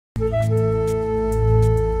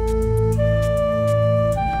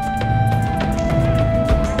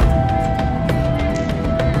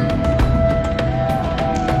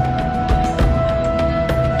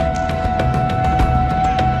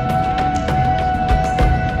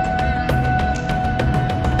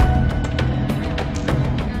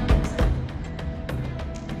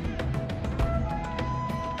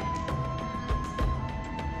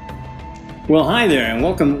Well, hi there, and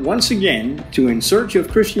welcome once again to In Search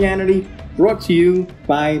of Christianity, brought to you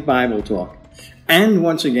by Bible Talk. And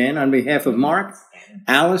once again, on behalf of Mark,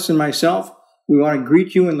 Alice, and myself, we want to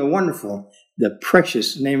greet you in the wonderful, the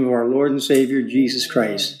precious name of our Lord and Savior, Jesus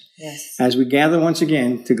Christ. Yes. As we gather once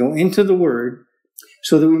again to go into the Word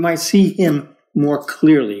so that we might see Him more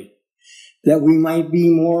clearly, that we might be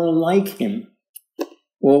more like Him,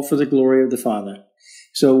 all for the glory of the Father.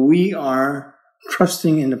 So we are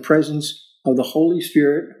trusting in the presence of the Holy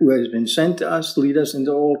Spirit who has been sent to us to lead us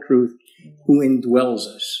into all truth, who indwells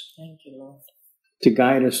us. Thank you, Lord. To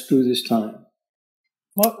guide us through this time.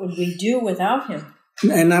 What would we do without Him?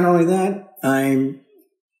 And not only that,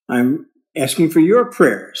 I'm asking for your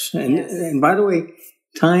prayers. And, Yes. and by the way,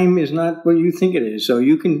 time is not what you think it is. So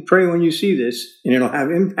you can pray when you see this, and it'll have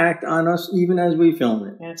impact on us even as we film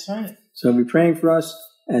it. That's right. So be praying for us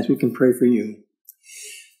as we can pray for you.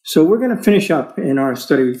 So we're going to finish up in our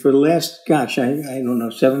study for the last, I don't know,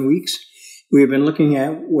 7 weeks. We have been looking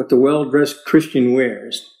at what the well-dressed Christian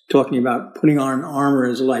wears, talking about putting on armor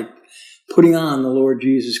as like putting on the Lord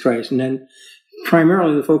Jesus Christ. And then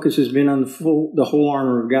primarily the focus has been on the whole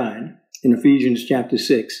armor of God in Ephesians chapter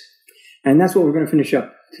 6. And that's what we're going to finish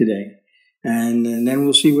up today. And then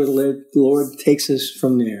we'll see where the Lord takes us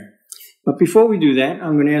from there. But before we do that,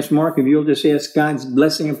 I'm going to ask Mark if you'll just ask God's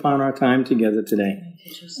blessing upon our time together today.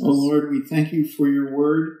 Oh, Lord, we thank you for your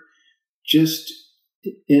word. Just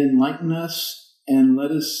enlighten us and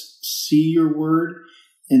let us see your word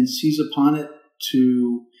and seize upon it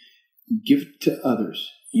to give it to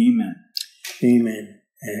others. Amen. Amen.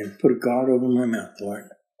 And put a guard over my mouth, Lord.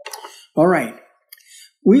 All right.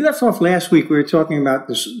 We left off last week. We were talking about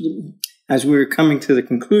this as we were coming to the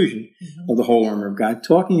conclusion of the whole armor of God,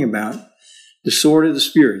 talking about the sword of the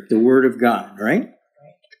Spirit, the Word of God, right?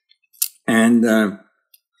 And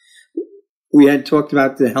we had talked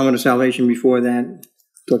about the helmet of salvation before that,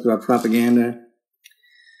 talked about propaganda.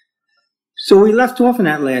 So we left off in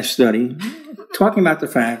that last study talking about the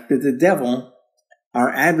fact that the devil,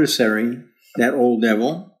 our adversary, that old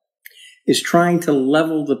devil, is trying to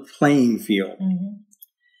level the playing field.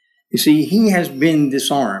 You see, he has been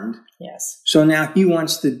disarmed. Yes. So now he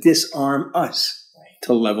wants to disarm us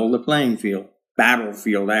to level the playing field,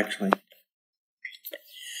 battlefield, actually.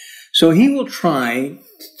 So he will try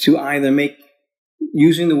to either make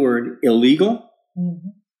using the word illegal,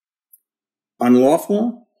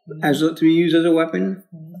 unlawful, as to be used as a weapon,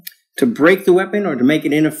 to break the weapon or to make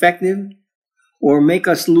it ineffective, or make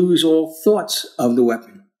us lose all thoughts of the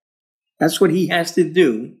weapon. That's what he has to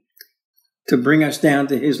do to bring us down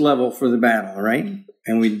to his level for the battle, right?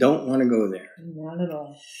 And we don't want to go there. Not at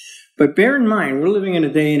all. But bear in mind, we're living in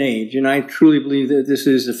a day and age, and I truly believe that this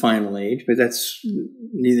is the final age, but that's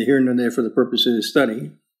neither here nor there for the purpose of the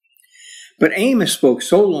study. But Amos spoke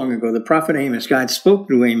so long ago, the prophet Amos, God spoke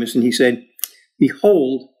through Amos, and he said,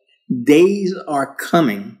 "Behold, days are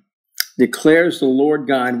coming, declares the Lord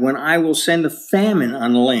God, when I will send a famine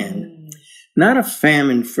on the land. Not a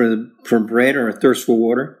famine for bread or a thirst for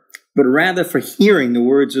water, but rather for hearing the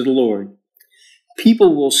words of the Lord.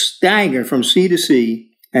 People will stagger from sea to sea,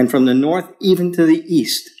 and from the north even to the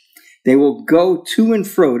east. They will go to and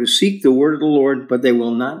fro to seek the word of the Lord, but they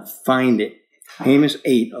will not find it." Amos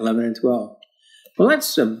 8, 11 and 12. Well,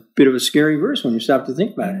 that's a bit of a scary verse when you stop to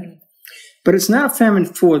think about it. But it's not a famine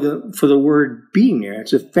for the word being there.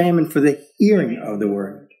 It's a famine for the hearing of the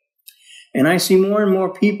word. And I see more and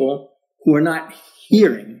more people who are not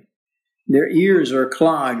hearing. Their ears are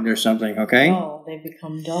clogged or something, okay? Oh, they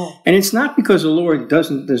become dull. And it's not because the Lord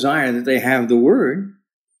doesn't desire that they have the word.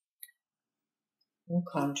 Au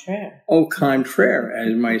contraire. Au contraire,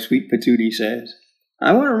 as my sweet patootie says.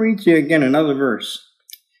 I want to read to you again another verse.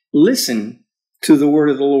 "Listen to the word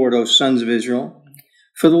of the Lord, O sons of Israel,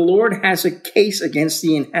 for the Lord has a case against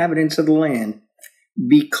the inhabitants of the land,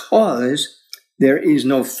 because there is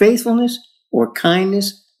no faithfulness or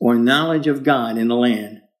kindness or knowledge of God in the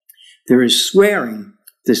land. There is swearing,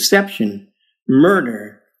 deception,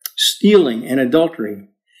 murder, stealing, and adultery.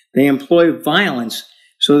 They employ violence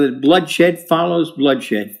so that bloodshed follows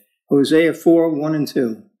bloodshed." Hosea 4, 1 and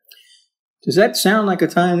 2. Does that sound like a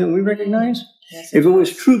time that we recognize? Yes, If it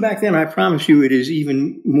was true back then, I promise you it is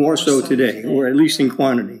even more so today, or at least in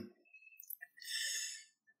quantity.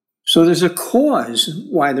 So there's a cause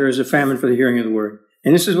why there is a famine for the hearing of the word.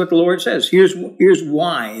 And this is what the Lord says. Here's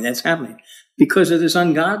why that's happening. Because of this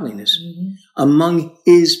ungodliness among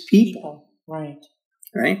his people. Right.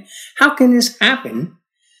 Right? How can this happen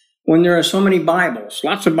when there are so many Bibles,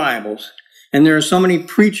 lots of Bibles, and there are so many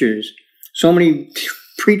preachers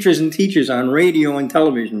and teachers on radio and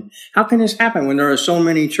television? How can this happen when there are so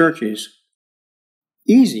many churches?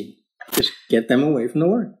 Easy. Just Get them away from the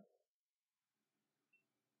Word.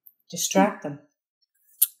 Distract them.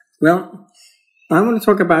 Well, I want to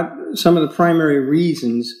talk about some of the primary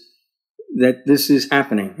reasons that this is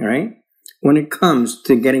happening, all right? When it comes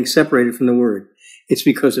to getting separated from the Word, it's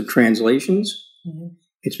because of translations,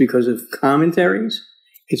 it's because of commentaries,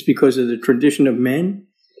 it's because of the tradition of men,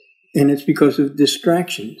 and it's because of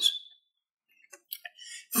distractions.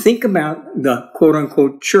 Think about the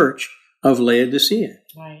quote-unquote church of Laodicea.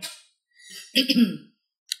 Right.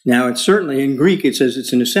 Now, it's certainly, in Greek, it says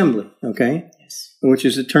it's an assembly, okay? Yes. Which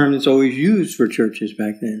is the term that's always used for churches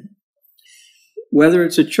back then. Whether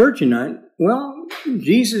it's a church or not, well,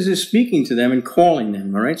 Jesus is speaking to them and calling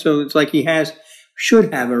them, all right? So it's like he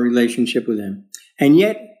should have a relationship with them. And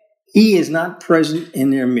yet, he is not present in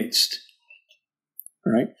their midst,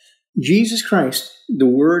 all right? Jesus Christ, the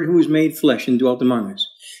Word who was made flesh and dwelt among us.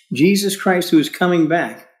 Jesus Christ who is coming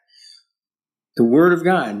back, the Word of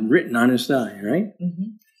God written on his thigh, right?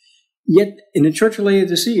 Mm-hmm. Yet, in the church of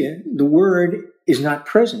Laodicea, the Word is not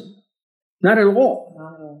present. Not at all.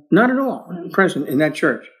 Not at all. Not at all present in that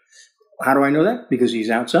church. How do I know that? Because he's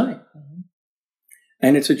outside. Mm-hmm.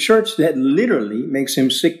 And it's a church that literally makes him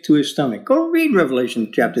sick to his stomach. Go read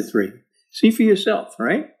Revelation chapter 3. See for yourself,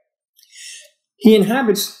 right? He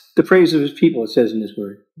inhabits the praise of his people, it says in his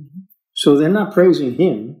word. Mm-hmm. So they're not praising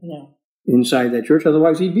him inside that church,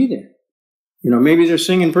 otherwise he'd be there. You know, maybe they're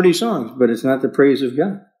singing pretty songs, but it's not the praise of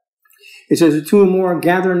God. It says, the two or more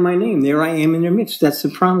gather in my name, there I am in their midst. That's the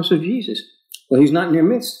promise of Jesus. Well, he's not in their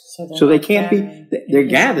midst. So they can't be, they're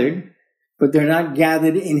gathered, but they're not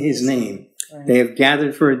gathered in his name. Right. They have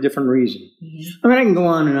gathered for a different reason. Mm-hmm. I mean, I can go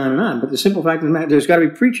on and on and on, but the simple fact of the matter, there's got to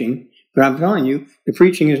be preaching, but I'm telling you, the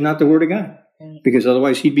preaching is not the Word of God, because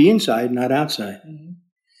otherwise he'd be inside, not outside. Mm-hmm.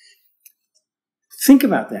 Think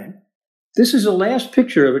about that. This is the last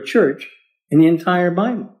picture of a church in the entire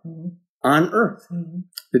Bible on earth,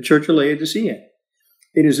 the church of Laodicea.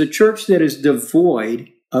 It is a church that is devoid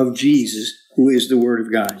of Jesus, who is the Word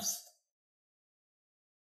of God.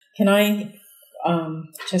 Can I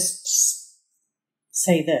just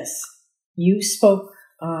say this? You spoke,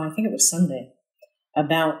 I think it was Sunday,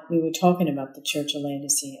 we were talking about the church of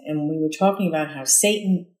Laodicea, and we were talking about how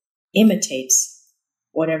Satan imitates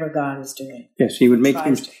whatever God is doing. Yes, he would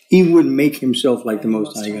make himself like the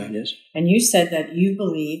Most High God, yes. And you said that you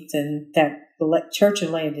believed that the church of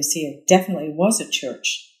Laodicea definitely was a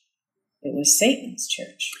church. It was Satan's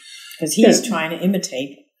church, because he's trying to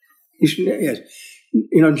imitate. Yes.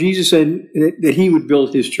 You know, Jesus said that he would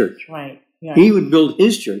build his church. Right. Yeah. He would build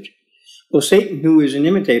his church. Well, Satan, who is an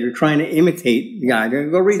imitator, trying to imitate God.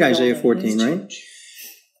 Go read Isaiah 14, right?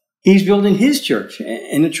 He's building his church.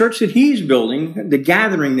 And the church that he's building, the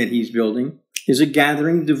gathering that he's building, is a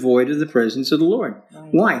gathering devoid of the presence of the Lord. Right.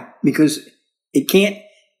 Why? Because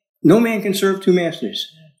no man can serve two masters.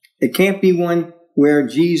 It can't be one where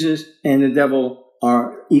Jesus and the devil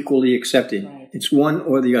are equally accepted. Right. It's one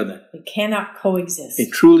or the other. It cannot coexist.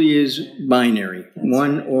 It truly is binary,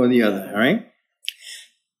 one or the other, all right?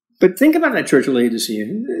 But think about that church of Laodicea.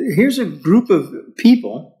 Here's a group of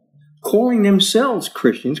people calling themselves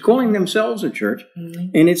Christians, calling themselves a church,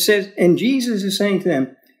 and it says, and Jesus is saying to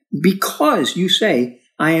them, because you say,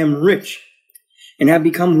 I am rich and have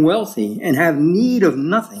become wealthy and have need of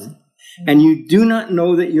nothing, and you do not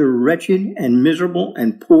know that you're wretched and miserable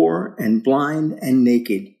and poor and blind and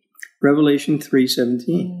naked. Revelation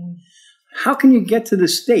 3:17. How can you get to the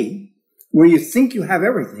state where you think you have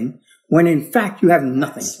everything when in fact you have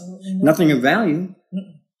nothing? Nothing of value.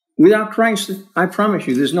 Without Christ, I promise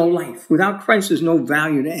you, there's no life. Without Christ, there's no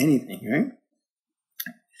value to anything, right?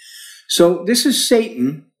 So this is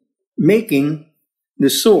Satan making the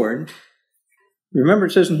sword. Remember,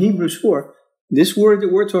 it says in Hebrews 4, this word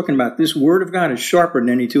that we're talking about, this Word of God is sharper than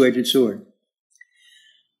any two-edged sword.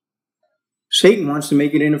 Satan wants to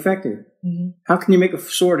make it ineffective. Mm-hmm. How can you make a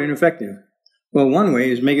sword ineffective? Well, one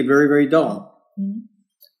way is make it very, very dull. Mm-hmm.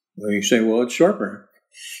 Well, you say, well, it's sharper.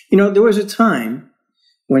 You know, there was a time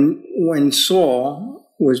when Saul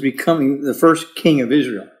was becoming the first king of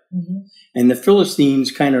Israel, and the Philistines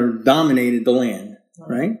kind of dominated the land,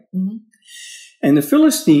 right? Mm-hmm. And the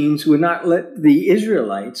Philistines would not let the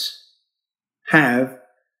Israelites have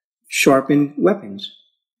sharpened weapons.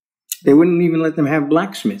 They wouldn't even let them have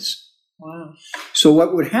blacksmiths. Wow. So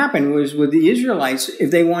what would happen was with the Israelites, if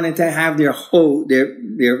they wanted to have their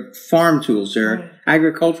farm tools, their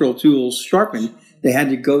agricultural tools sharpened, they had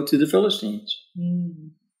to go to the Philistines.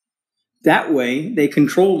 Mm. That way, they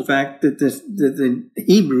controlled the fact that the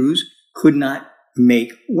Hebrews could not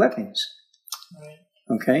make weapons. Right.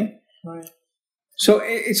 Okay? Right. So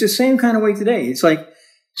it's the same kind of way today. It's like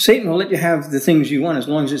Satan will let you have the things you want as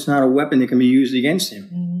long as it's not a weapon that can be used against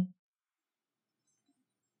him.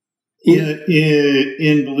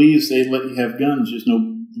 In Belize, they let you have guns. There's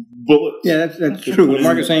no bullets. Yeah, that's true. What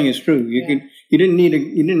Mark is saying is true. You didn't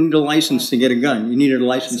need a license to get a gun. You needed a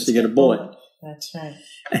license to get a bullet. That's right.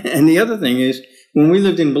 And the other thing is, when we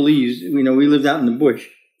lived in Belize, we lived out in the bush.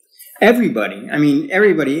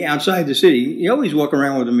 Everybody outside the city, you always walk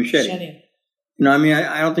around with a machete.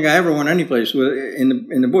 I don't think I ever went any place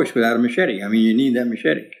in the bush without a machete. You need that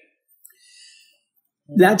machete.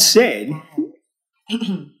 That said,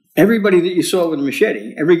 everybody that you saw with a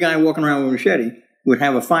machete, every guy walking around with a machete would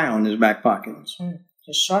have a file in his back pocket.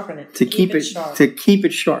 To sharpen it. To keep it sharp. To keep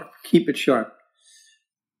it sharp. Keep it sharp.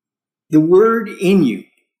 The word in you.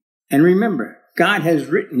 And remember, God has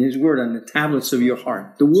written his word on the tablets of your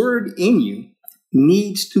heart. The word in you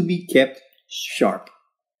needs to be kept sharp.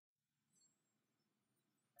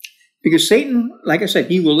 Because Satan, like I said,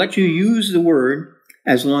 he will let you use the word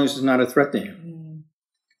as long as it's not a threat to him.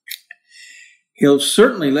 He'll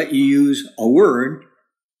certainly let you use a word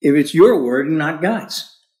if it's your word and not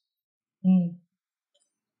God's.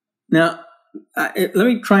 Now, let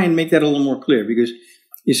me try and make that a little more clear, because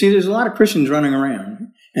you see, there's a lot of Christians running around,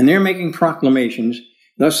 and they're making proclamations,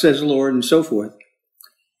 thus says the Lord, and so forth.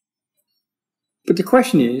 But the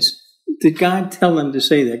question is, did God tell them to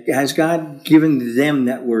say that? Has God given them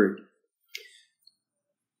that word?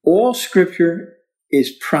 All Scripture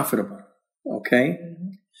is profitable, okay?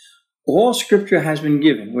 All Scripture has been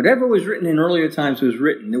given. Whatever was written in earlier times was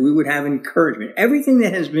written, that we would have encouragement. Everything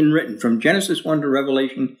that has been written, from Genesis 1 to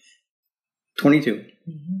Revelation 22,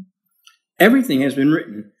 everything has been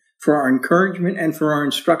written for our encouragement and for our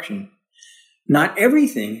instruction. Not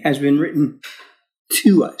everything has been written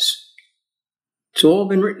to us. It's all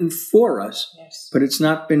been written for us, but it's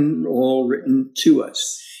not been all written to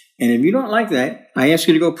us. And if you don't like that, I ask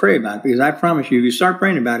you to go pray about it, because I promise you, if you start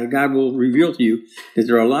praying about it, God will reveal to you that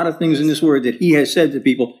there are a lot of things in this word that he has said to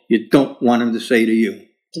people you don't want him to say to you.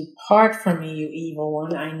 Depart from me, you evil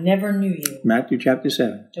one. I never knew you. Matthew chapter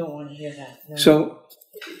 7. Don't want to hear that. No. So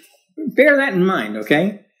bear that in mind,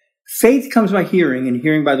 okay? Faith comes by hearing, and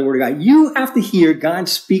hearing by the word of God. You have to hear God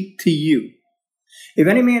speak to you. If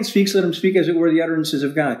any man speaks, let him speak as it were the utterances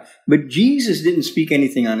of God. But Jesus didn't speak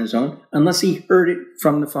anything on his own unless he heard it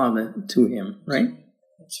from the Father to him, right?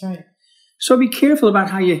 That's right. So be careful about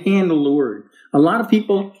how you handle the word. A lot of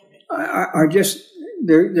people are just,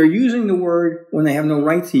 they're using the word when they have no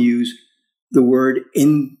right to use the word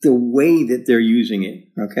in the way that they're using it,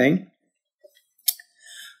 okay?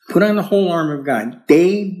 Put on the whole armor of God,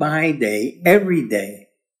 day by day, every day.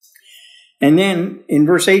 And then in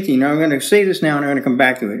verse 18, now I'm going to say this now and I'm going to come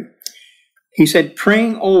back to it. He said,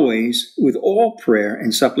 praying always with all prayer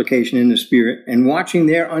and supplication in the Spirit, and watching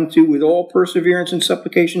thereunto with all perseverance and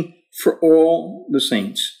supplication for all the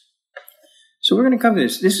saints. So we're going to come to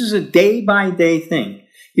this. This is a day-by-day thing.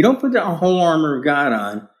 You don't put the whole armor of God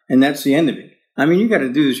on, and that's the end of it. You got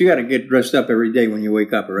to do this. You got to get dressed up every day when you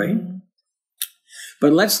wake up, right?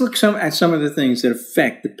 But let's look at some of the things that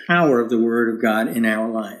affect the power of the Word of God in our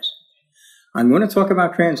lives. I'm going to talk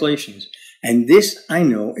about translations. And this, I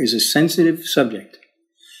know, is a sensitive subject.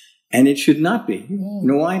 And it should not be. You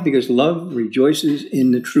know why? Because love rejoices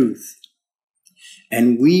in the truth.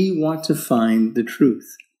 And we want to find the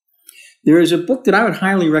truth. There is a book that I would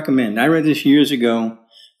highly recommend. I read this years ago,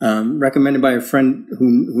 recommended by a friend who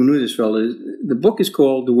knew this fellow. The book is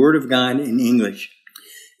called The Word of God in English.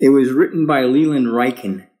 It was written by Leland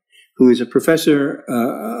Ryken, who is a professor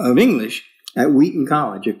of English at Wheaton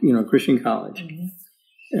College, a Christian college.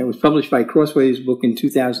 It was published by Crossways Book in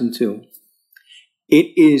 2002.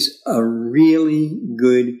 It is a really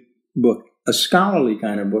good book, a scholarly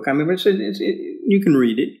kind of book. You can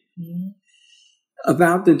read it,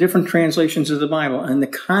 about the different translations of the Bible and the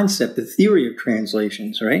concept, the theory of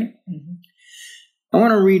translations, right? I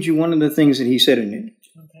want to read you one of the things that he said in it.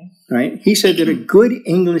 Right? He said that a good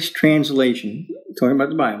English translation, talking about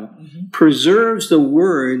the Bible, preserves the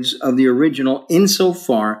words of the original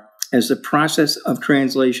insofar as the process of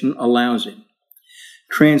translation allows it.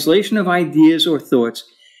 Translation of ideas or thoughts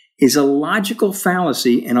is a logical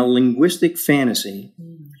fallacy and a linguistic fantasy.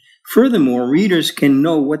 Furthermore, readers can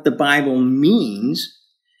know what the Bible means.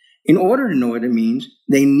 In order to know what it means,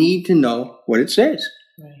 they need to know what it says.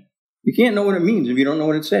 Right. You can't know what it means if you don't know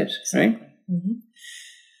what it says, right?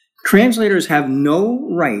 Translators have no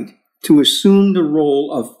right to assume the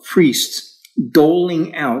role of priests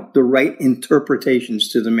doling out the right interpretations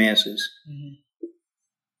to the masses.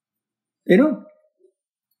 They don't.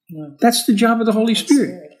 No. That's the job of the Holy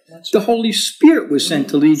Spirit. The Holy Spirit was sent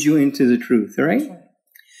to lead you into the truth, right?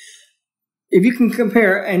 if you can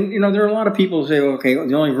compare, and there are a lot of people who say, okay,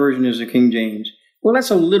 the only version is the King James. Well,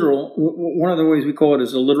 that's a literal, one of the ways we call it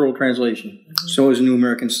is a literal translation. Mm-hmm. So is the New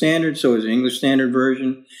American Standard, so is the English Standard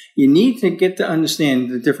Version. You need to get to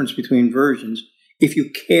understand the difference between versions if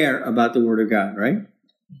you care about the Word of God, right?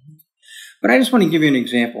 Mm-hmm. But I just want to give you an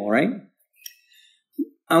example, right?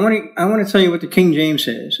 I want to tell you what the King James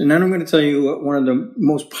says, and then I'm going to tell you what one of the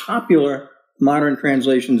most popular modern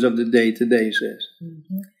translations of the day today says.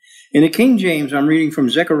 Mm-hmm. In the King James, I'm reading from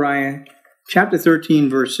Zechariah chapter 13,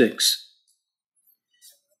 verse 6.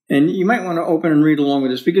 And you might want to open and read along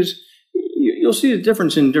with this because you'll see the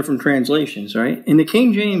difference in different translations, right? In the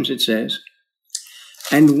King James, it says,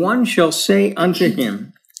 "And one shall say unto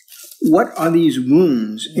him, What are these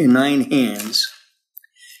wounds in thine hands?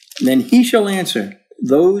 And then he shall answer,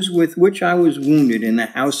 Those with which I was wounded in the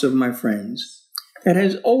house of my friends." That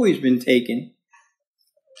has always been taken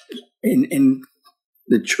in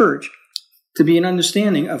the church to be an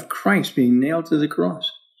understanding of Christ being nailed to the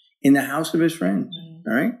cross in the house of his friends,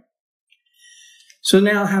 all right? So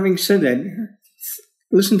now, having said that,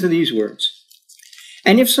 listen to these words.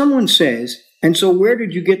 "And if someone says, and so where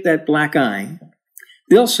did you get that black eye?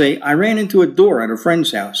 They'll say, I ran into a door at a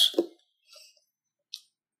friend's house."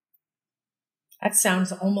 That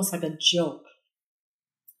sounds almost like a joke,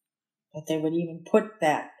 that they would even put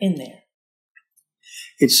that in there.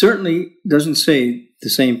 It certainly doesn't say the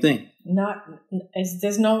same thing.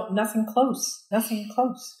 There's nothing close. Nothing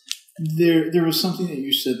close. There was something that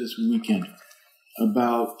you said this weekend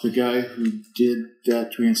about the guy who did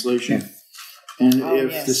that translation. Yeah. And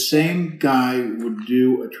if the same guy would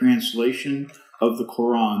do a translation of the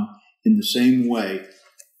Quran in the same way,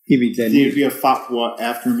 he'd be dead. There'd be a fatwa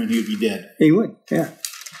after him and he'd be dead. He would, yeah.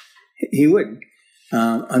 He would.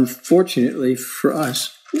 Unfortunately for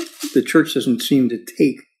us, the church doesn't seem to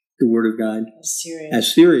take the Word of God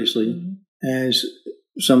as seriously as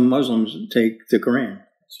some Muslims take the Quran.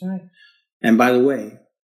 That's right. And by the way,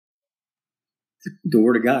 the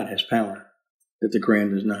Word of God has power that the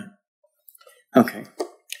Quran does not. Okay.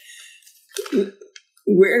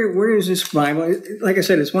 Where is this Bible? Like I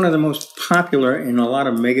said, it's one of the most popular in a lot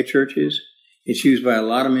of mega churches. It's used by a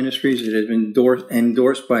lot of ministries. It has been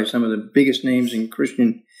endorsed by some of the biggest names in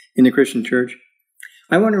the Christian church.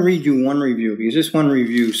 I want to read you one review because this one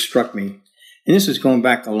review struck me. And this is going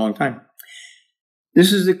back a long time.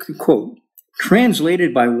 This is the quote,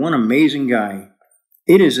 "Translated by one amazing guy.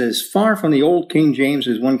 It is as far from the old King James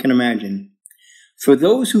as one can imagine. For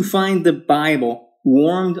those who find the Bible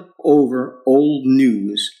warmed over old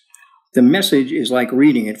news, the message is like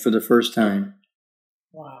reading it for the first time."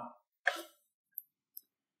 Wow.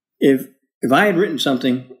 If I had written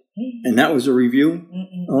something and that was a review,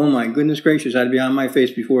 oh my goodness gracious, I'd be on my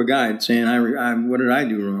face before God saying, what did I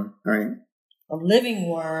do wrong? All right. A living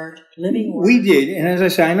word. We did. And as I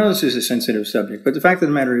say, I know this is a sensitive subject, but the fact of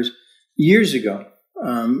the matter is, years ago,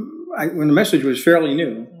 when the message was fairly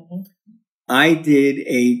new, I did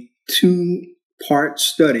a 2-part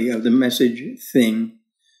study of the message thing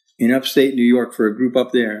in upstate New York for a group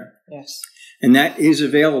up there. Yes. And that is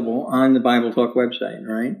available on the Bible Talk website,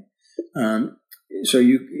 right? So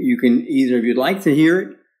you can either, if you'd like to hear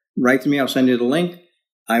it, write to me. I'll send you the link.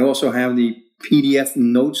 I also have the PDF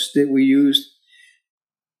notes that we used.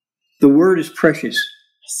 The Word is precious.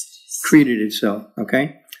 Yes, it is. Treated it so,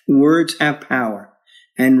 okay? Words have power.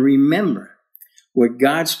 And remember what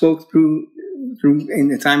God spoke through in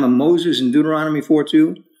the time of Moses in Deuteronomy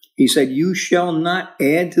 4:2. He said, "You shall not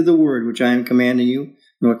add to the word which I am commanding you,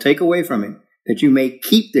 nor take away from it, that you may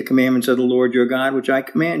keep the commandments of the Lord your God, which I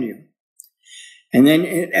command you." And then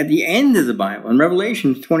at the end of the Bible, in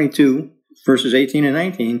Revelation 22, verses 18 and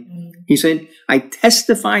 19, he said, "I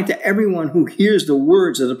testify to everyone who hears the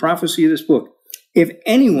words of the prophecy of this book. If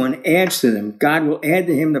anyone adds to them, God will add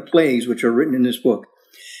to him the plagues which are written in this book.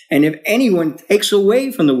 And if anyone takes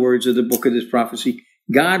away from the words of the book of this prophecy,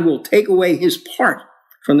 God will take away his part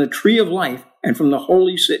from the tree of life and from the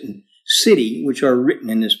holy city which are written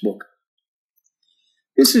in this book."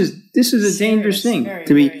 This is a dangerous thing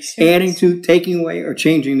to be adding to, taking away, or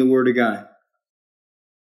changing the Word of God.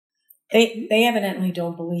 They evidently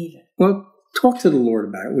don't believe it. Well, talk to the Lord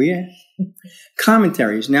about it, will you?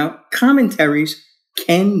 Commentaries. Now, commentaries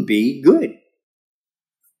can be good.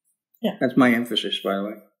 Yeah. That's my emphasis, by the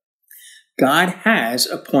way. God has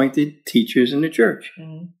appointed teachers in the church.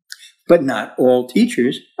 Mm-hmm. But not all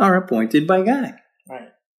teachers are appointed by God. Right.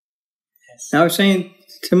 Yes. Now, I was saying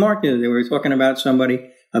to Mark the other day, we were talking about somebody,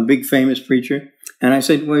 a big famous preacher, and I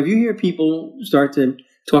said, well, if you hear people start to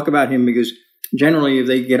talk about him, because generally if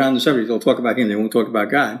they get on the subject, they'll talk about him, they won't talk about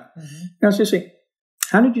God. Mm-hmm. And I was just saying,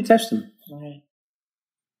 how did you test him? Right.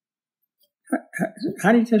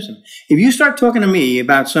 How do you test them? If you start talking to me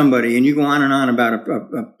about somebody and you go on and on about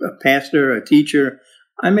a pastor, a teacher,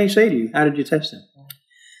 I may say to you, how did you test them?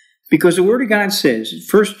 Because the Word of God says,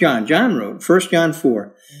 John wrote, 1 John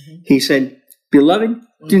 4, he said, Beloved,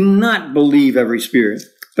 do not believe every spirit,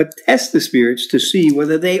 but test the spirits to see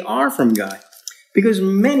whether they are from God. Because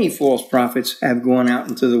many false prophets have gone out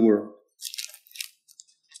into the world.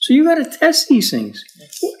 So you got to test these things.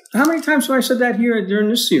 How many times have I said that here during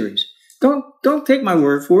this series? Don't take my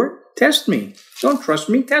word for it. Test me. Don't trust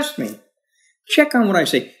me. Test me. Check on what I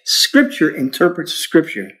say. Scripture interprets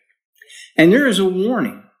Scripture. And there is a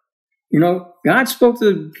warning. You know, God spoke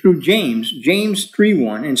through James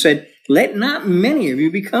 3:1, and said, let not many of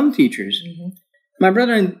you become teachers. My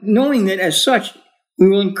brethren, knowing that as such, we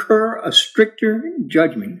will incur a stricter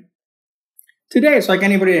judgment. Today, it's like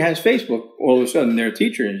anybody that has Facebook, all of a sudden they're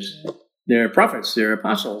teachers, they're prophets, they're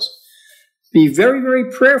apostles. Be very,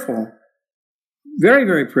 very prayerful. Very,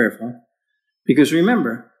 very prayerful. Because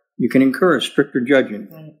remember, you can incur a stricter judgment.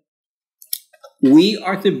 Right. We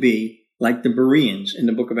are to be like the Bereans in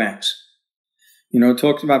the book of Acts. You know, it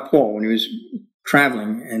talks about Paul when he was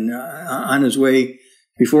traveling and on his way,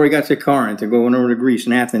 before he got to Corinth, to going over to Greece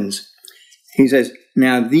and Athens. He says,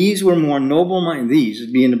 now these were more noble-minded,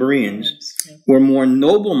 these being the Bereans, were more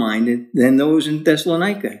noble-minded than those in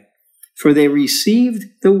Thessalonica. For they received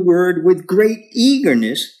the word with great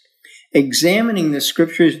eagerness, examining the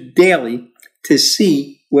scriptures daily to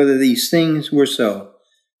see whether these things were so.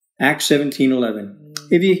 Acts 17:11.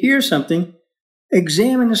 If you hear something,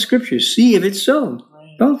 examine the scriptures, see if it's so.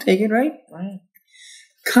 Right. Don't take it, right?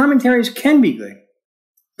 Commentaries can be good,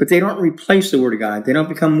 but they don't replace the Word of God. They don't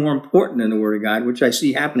become more important than the Word of God, which I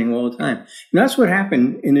see happening all the time. And that's what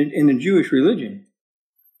happened in the Jewish religion.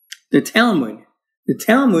 The Talmud. The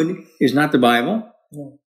Talmud is not the Bible.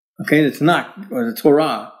 Okay, it's not, or the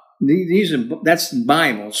Torah. That's the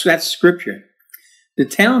Bible. So that's Scripture. The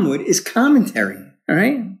Talmud is commentary. All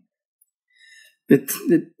right.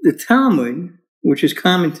 The Talmud, which is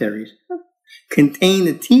commentaries, contain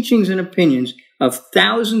the teachings and opinions of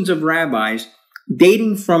thousands of rabbis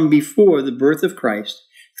dating from before the birth of Christ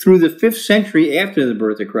through the 5th century after the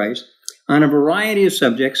birth of Christ on a variety of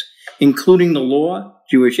subjects, including the law,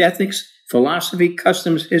 Jewish ethics, philosophy,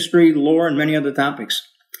 customs, history, lore, and many other topics.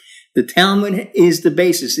 The Talmud is the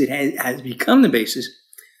basis. It has become the basis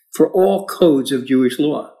for all codes of Jewish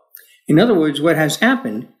law. In other words, what has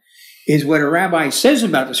happened is what a rabbi says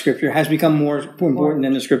about the Scripture has become more important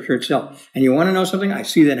than the Scripture itself. And you want to know something? I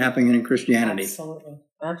see that happening in Christianity.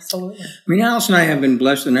 Absolutely. I mean, Alice and I have been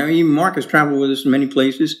blessed, and even Mark has traveled with us in many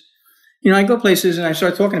places. You know, I go places and I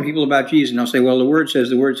start talking to people about Jesus, and I'll say, well, the Word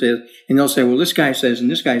says, and they'll say, well, this guy says, and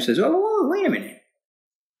this guy says, oh, wait a minute.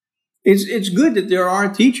 It's good that there are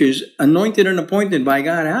teachers anointed and appointed by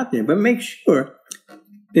God out there, but make sure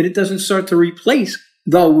that it doesn't start to replace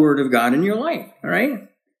the Word of God in your life, all right?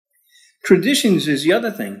 Traditions is the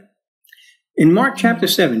other thing. In Mark chapter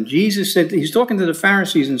 7, Jesus said, he's talking to the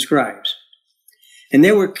Pharisees and scribes, and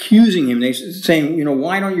they were accusing him. They saying, you know,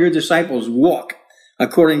 why don't your disciples walk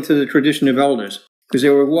according to the tradition of elders? Because they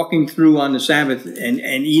were walking through on the Sabbath and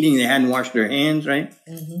eating. They hadn't washed their hands, right?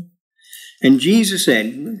 And Jesus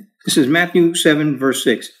said, this is Matthew 7, verse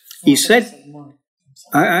 6. He said,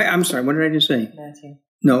 I'm sorry, what did I just say? Matthew.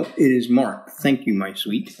 No, it is Mark. Thank you, my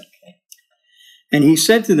sweet. Okay. And he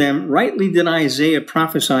said to them, rightly did Isaiah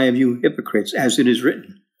prophesy of you hypocrites, as it is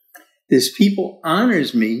written, this people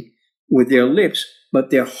honors me with their lips,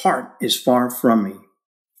 but their heart is far from me,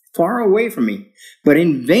 far away from me. But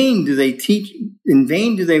in vain do they teach, in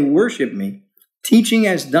vain do they worship me, teaching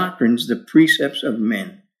as doctrines the precepts of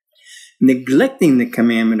men. Neglecting the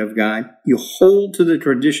commandment of God, you hold to the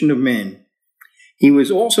tradition of men. He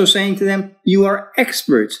was also saying to them, you are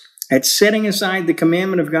experts at setting aside the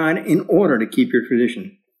commandment of God in order to keep your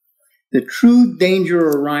tradition. The true danger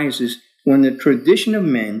arises when the tradition of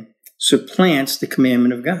men supplants the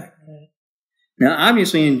commandment of God. Now,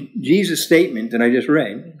 obviously, in Jesus' statement that I just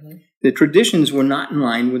read, the traditions were not in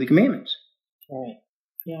line with the commandments. Right.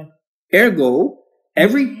 Yeah. Ergo,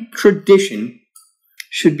 every tradition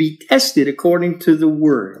should be tested according to the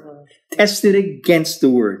Word, tested against the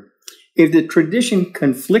Word. If the tradition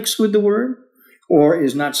conflicts with the Word or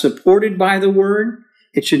is not supported by the Word,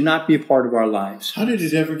 it should not be a part of our lives. How did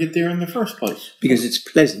it ever get there in the first place? Because it's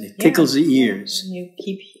pleasant. It tickles the ears. And you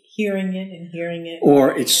keep hearing it and hearing it.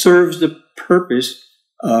 Or it serves the purpose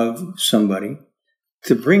of somebody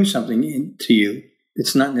to bring something into you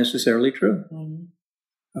that's not necessarily true.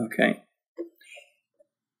 Okay?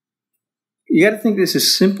 You got to think this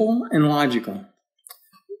is simple and logical.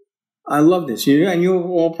 I love this. And you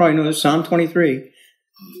all probably know this, Psalm 23.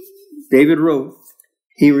 David wrote,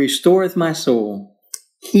 He restoreth my soul.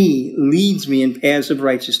 He leads me in paths of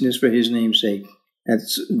righteousness for his name's sake.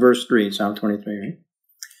 That's verse 3, Psalm 23, right?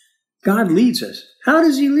 God leads us. How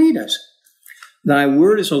does he lead us? Thy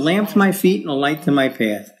word is a lamp to my feet and a light to my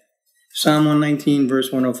path. Psalm 119,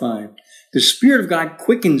 verse 105. The Spirit of God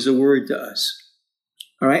quickens the word to us.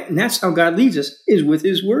 All right? And that's how God leads us, is with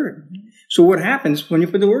his word. So what happens when you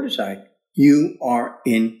put the word aside? You are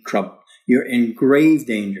in trouble. You're in grave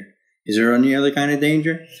danger. Is there any other kind of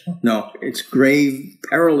danger? No, it's grave,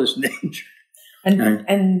 perilous danger.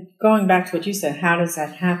 And going back to what you said, how does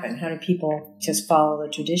that happen? How do people just follow the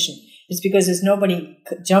tradition? It's because there's nobody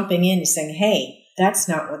jumping in and saying, hey, that's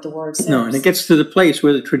not what the word says. No, and it gets to the place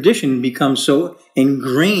where the tradition becomes so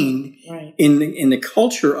ingrained in the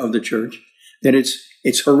culture of the church that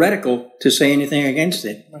it's heretical to say anything against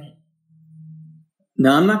it. Right.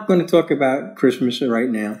 Now, I'm not going to talk about Christmas right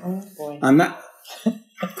now. Oh, boy. I'm not...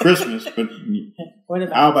 Christmas, but what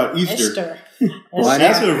about how about Easter?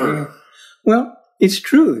 Passover. Well, it's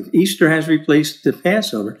true. Easter has replaced the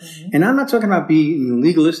Passover. Mm-hmm. And I'm not talking about being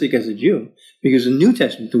legalistic as a Jew, because the New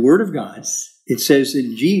Testament, the Word of God, it says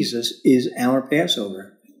that Jesus is our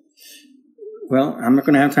Passover. Well, I'm not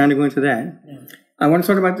going to have time to go into that. No. I want to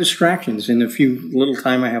talk about distractions in the few little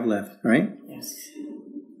time I have left, right? Yes.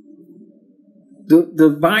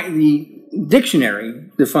 The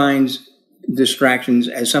dictionary defines distractions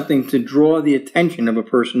as something to draw the attention of a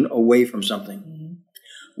person away from something, mm-hmm.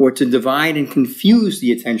 or to divide and confuse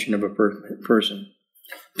the attention of a person,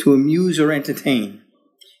 to amuse or entertain.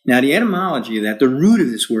 Now, the etymology of that, the root of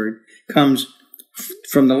this word, comes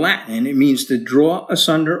from the Latin, and it means to draw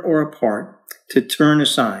asunder or apart, to turn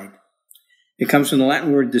aside. It comes from the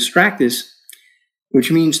Latin word distractus,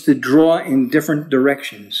 which means to draw in different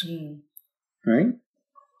directions, right?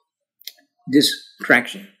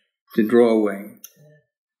 Distraction. To draw away.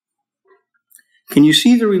 Can you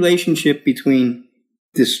see the relationship between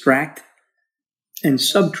distract and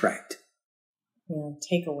subtract? Yeah,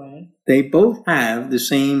 take away. They both have the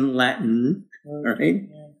same Latin root, right?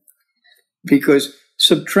 Yeah. Because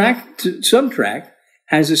subtract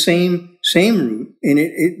has the same root, and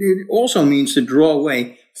it also means to draw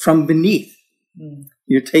away from beneath. Mm.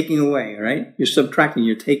 You're taking away, right? You're subtracting,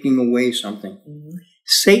 you're taking away something. Mm-hmm.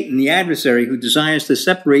 Satan, the adversary who desires to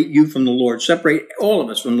separate you from the Lord, separate all of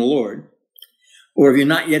us from the Lord, or if you're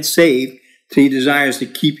not yet saved, he desires to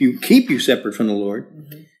keep you separate from the Lord.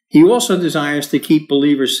 Mm-hmm. He also desires to keep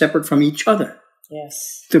believers separate from each other.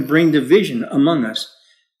 Yes. To bring division among us.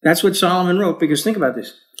 That's what Solomon wrote, because think about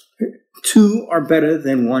this. Two are better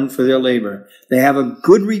than one for their labor. They have a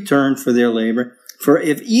good return for their labor. For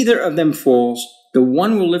if either of them falls, the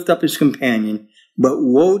one will lift up his companion. But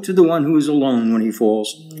woe to the one who is alone when he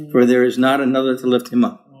falls, for there is not another to lift him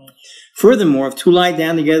up. Furthermore, if two lie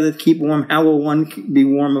down together to keep warm, how will one be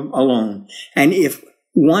warm alone? And if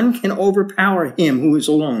one can overpower him who is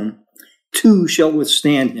alone, two shall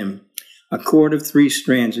withstand him. A cord of 3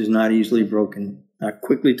 strands is not easily broken, not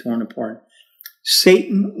quickly torn apart.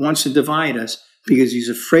 Satan wants to divide us because he's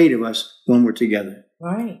afraid of us when we're together.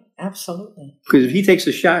 Right, absolutely. Because if he takes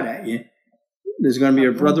a shot at you, there's going to be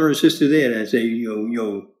a brother or sister there that say,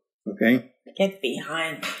 yo, okay? Get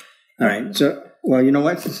behind me. All right. So, well, you know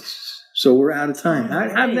what? So we're out of time.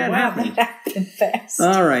 How did that happen? That happened fast.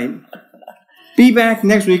 All right. Be back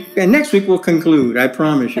next week. And next week we'll conclude, I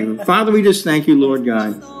promise you. Father, we just thank you, Lord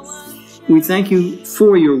God. We thank you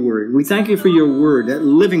for your word. We thank you for your word, that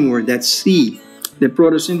living word, that seed that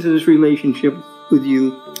brought us into this relationship with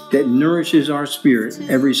you, that nourishes our spirit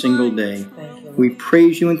every single day. We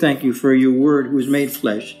praise you and thank you for your word who was made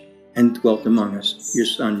flesh and dwelt among us, your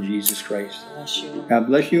Son, Jesus Christ. Bless you. God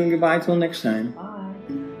bless you and goodbye till next time. Bye.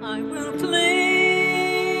 I will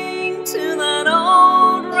cling to that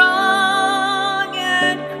old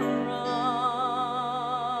rugged cross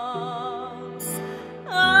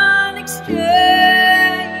and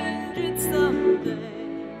exchange it someday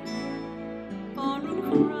for a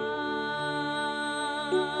crown.